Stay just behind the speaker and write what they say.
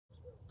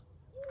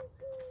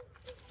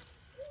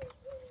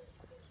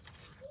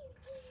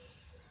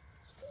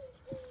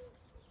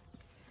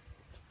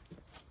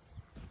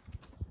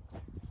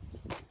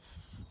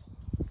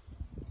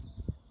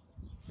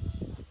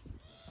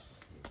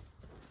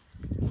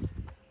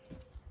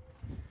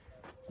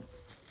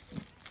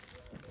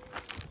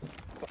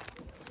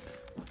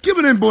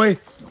on in, boy.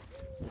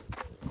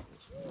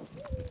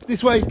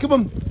 This way, come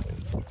on.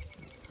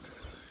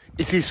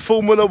 It is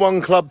Formula One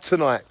Club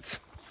tonight.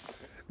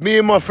 Me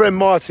and my friend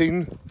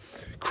Martin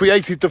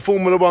created the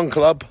Formula One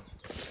Club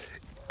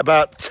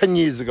about 10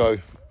 years ago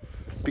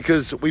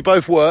because we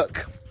both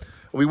work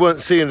and we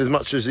weren't seeing as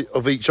much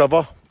of each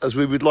other as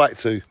we would like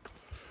to.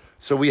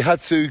 So we had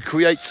to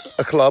create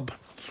a club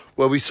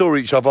where we saw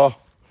each other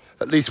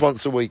at least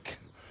once a week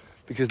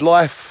because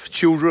life,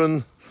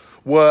 children,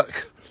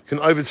 work can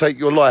overtake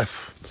your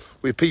life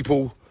with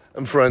people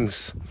and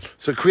friends.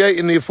 So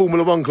creating the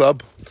Formula One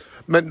Club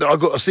meant that I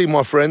got to see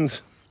my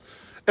friend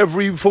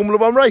every Formula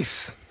One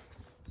race.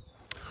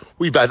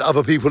 We've had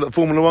other people at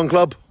Formula One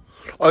Club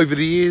over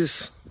the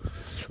years.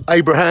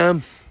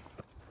 Abraham,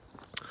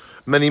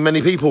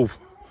 many people.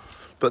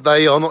 But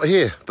they are not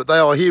here. But they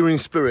are here in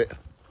spirit.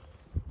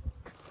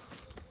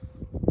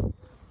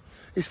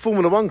 It's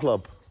Formula One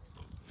Club.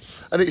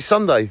 And it's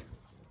Sunday.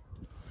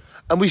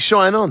 And we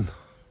shine on.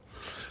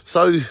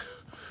 So,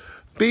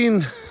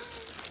 being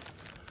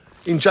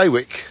in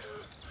Jaywick,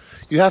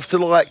 you have to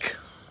like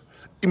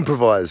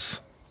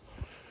improvise.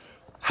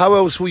 How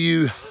else will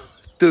you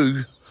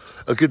do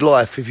a good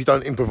life if you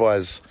don't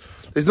improvise?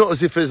 It's not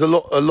as if there's a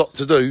lot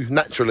to do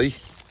naturally,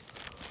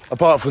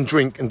 apart from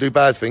drink and do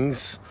bad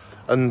things,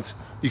 and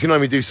you can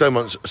only do so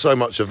much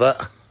of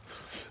that.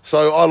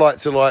 So I like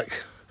to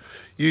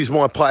use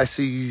my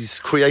Pisces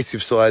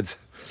creative side,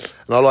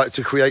 and I like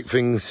to create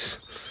things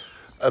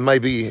and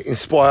maybe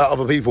inspire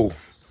other people.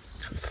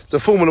 The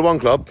Formula One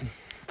Club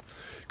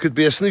could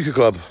be a snooker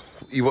club.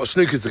 You watch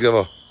snooker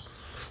together,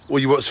 or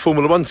you watch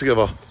Formula One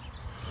together,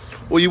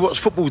 or you watch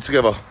football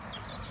together.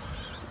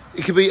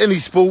 It could be any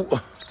sport,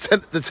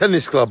 the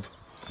tennis club.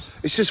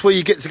 It's just where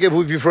you get together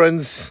with your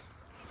friends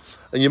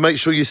and you make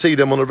sure you see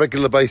them on a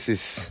regular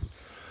basis.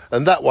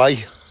 And that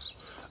way,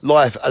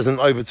 life hasn't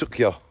overtook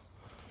you.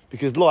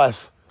 Because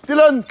life...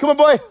 Dylan, come on,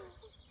 boy.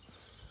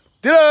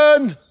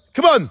 Dylan,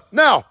 come on,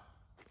 now.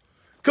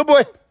 Come,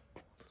 boy.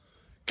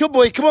 Come,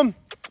 boy, come on.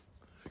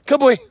 Come,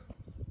 boy.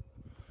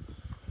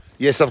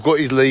 Yes, I've got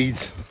his lead.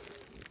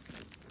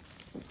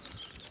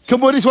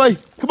 Come, boy, this way.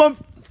 Come on.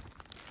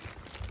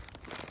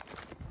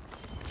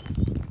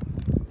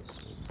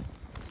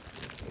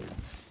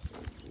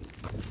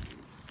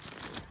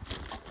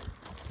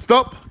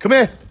 Stop, come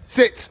here,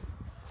 sit.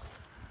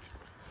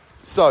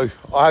 So,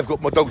 I have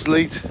got my dog's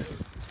lead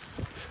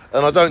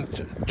and I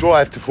don't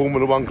drive to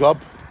Formula One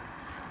Club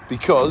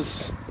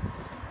because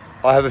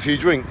I have a few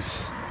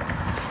drinks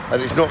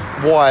and it's not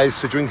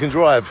wise to drink and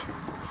drive.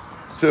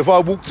 So if I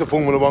walk to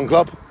Formula One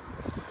Club,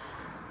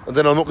 and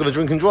then I'm not going to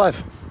drink and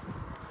drive.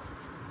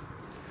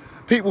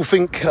 People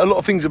think a lot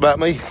of things about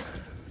me,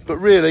 but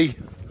really,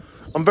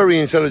 I'm very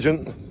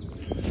intelligent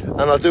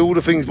and I do all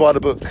the things by the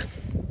book.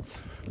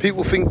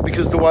 People think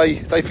because the way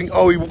they think,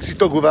 oh, he walks his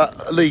dog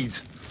without a lead.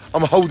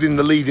 I'm holding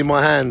the lead in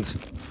my hand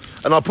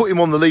and I put him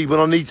on the lead when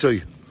I need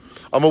to.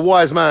 I'm a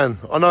wise man.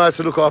 I know how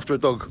to look after a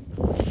dog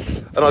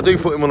and I do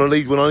put him on a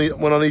lead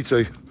when I need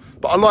to.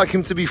 But I like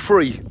him to be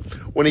free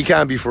when he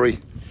can be free.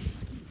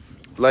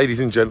 Ladies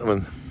and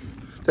gentlemen,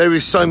 there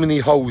is so many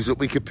holes that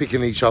we could pick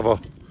in each other.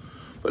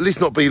 But let's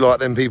not be like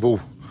them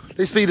people.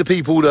 Let's be the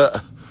people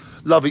that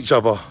love each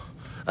other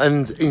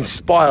and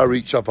inspire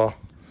each other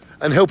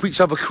and help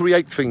each other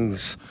create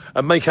things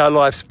and make our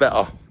lives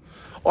better.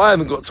 I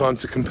haven't got time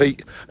to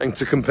compete and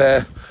to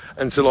compare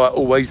and to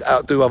always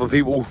outdo other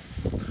people.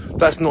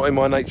 That's not in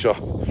my nature.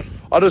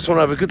 I just want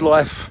to have a good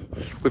life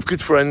with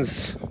good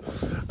friends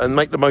and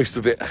make the most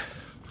of it.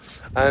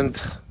 And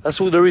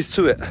that's all there is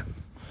to it.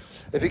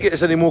 If it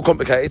gets any more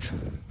complicated,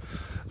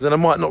 then I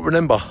might not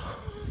remember.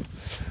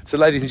 So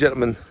ladies and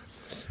gentlemen,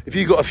 if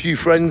you've got a few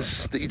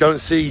friends that you don't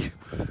see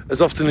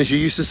as often as you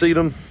used to see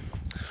them,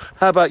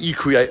 how about you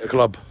create a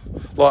club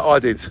like I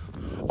did?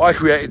 I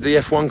created the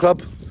F1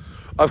 Club.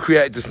 I've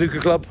created the Snooker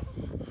Club.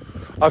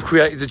 I've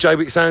created the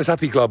Jaywick Sounds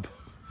Happy Club.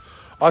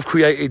 I've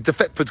created the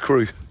Thetford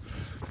Crew,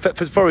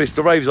 Thetford Forest,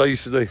 the raves I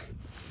used to do.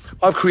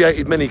 I've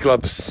created many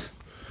clubs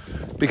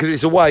because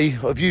it's a way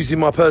of using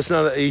my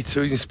personality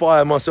to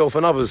inspire myself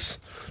and others.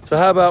 So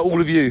how about all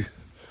of you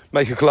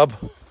make a club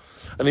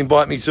and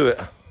invite me to it?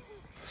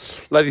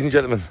 Ladies and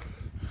gentlemen,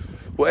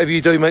 whatever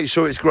you do, make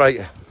sure it's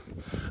great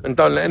and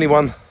don't let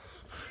anyone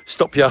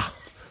stop you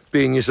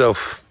being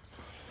yourself.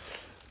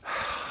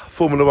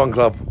 Formula One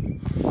Club,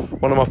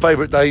 one of my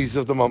favourite days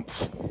of the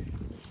month.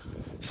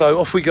 So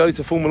off we go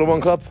to Formula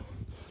One Club.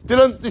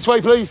 Dylan, this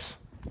way please.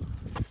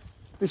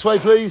 This way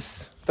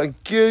please.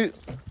 Thank you.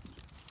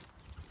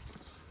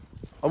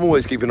 I'm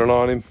always keeping an eye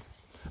on him.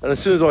 And as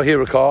soon as I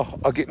hear a car,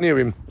 I get near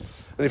him.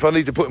 And if I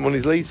need to put him on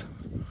his lead,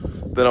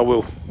 then I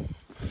will.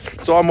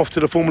 So I'm off to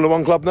the Formula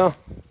One Club now.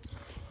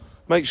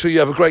 Make sure you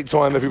have a great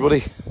time,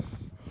 everybody.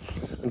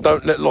 And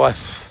don't let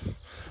life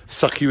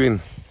suck you in.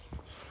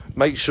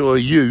 Make sure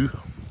you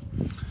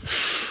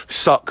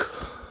suck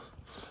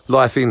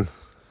life in.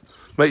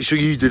 Make sure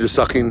you do the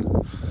sucking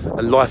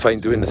and life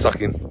ain't doing the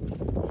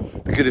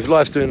sucking. Because if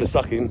life's doing the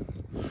sucking,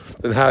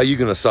 then how are you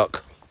going to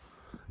suck?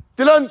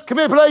 Dylan, come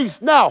here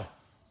please, now.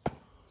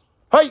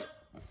 Hey.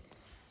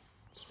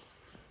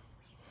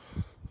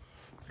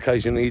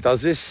 Occasionally he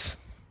does this.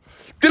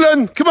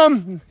 Dylan, come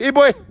on, here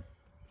boy.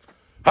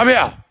 Come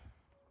here.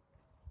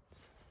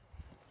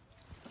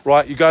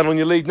 Right, you're going on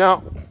your lead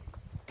now.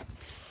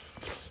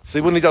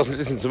 See, when he doesn't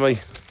listen to me,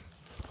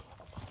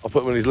 I'll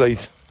put him on his lead.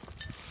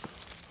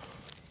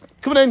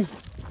 Come on in.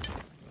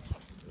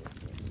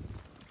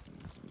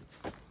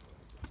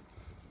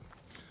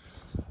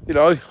 You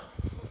know,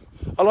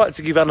 I like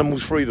to give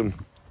animals freedom.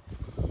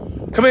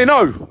 Come here,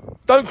 no.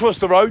 Don't cross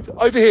the road.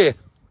 Over here.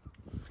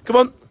 Come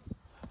on.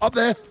 Up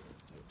there.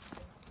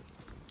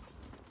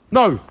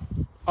 No.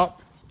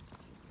 Up.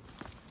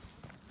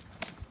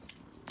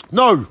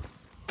 No.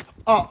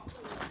 Up.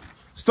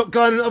 Stop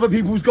going in other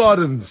people's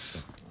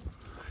gardens.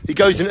 He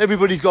goes in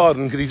everybody's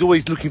garden because he's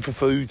always looking for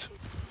food.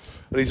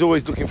 And he's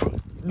always looking for...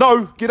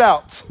 No, get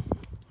out.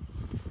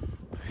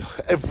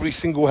 Every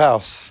single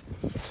house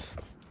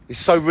is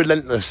so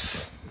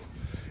relentless.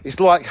 It's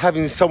like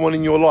having someone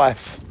in your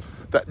life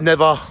that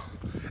never,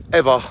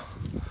 ever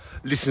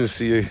listens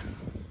to you.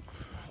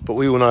 But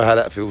we all know how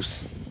that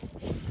feels.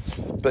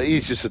 But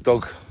he's just a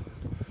dog.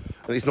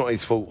 And it's not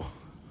his fault.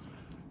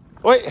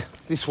 Wait,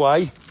 this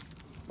way.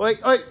 Wait,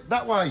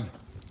 that way.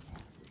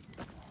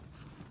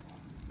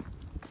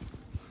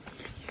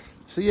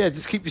 So yeah,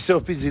 just keep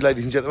yourself busy,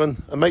 ladies and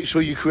gentlemen, and make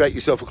sure you create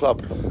yourself a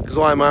club, because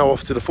I am now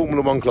off to the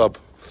Formula One club,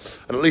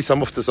 and at least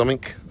I'm off to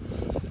something.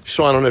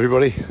 Shine on,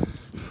 everybody.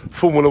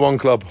 Formula One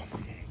club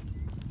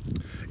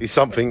is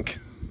something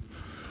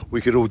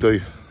we could all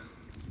do.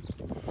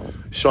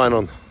 Shine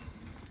on.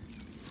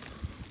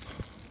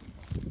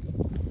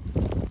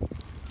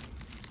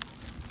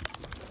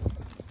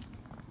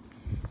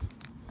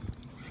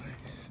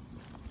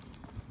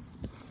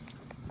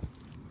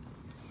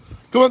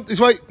 Come on, this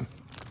way.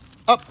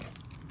 Up.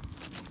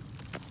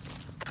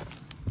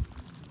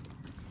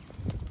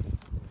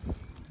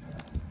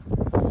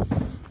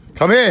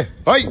 Come here.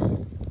 Hey.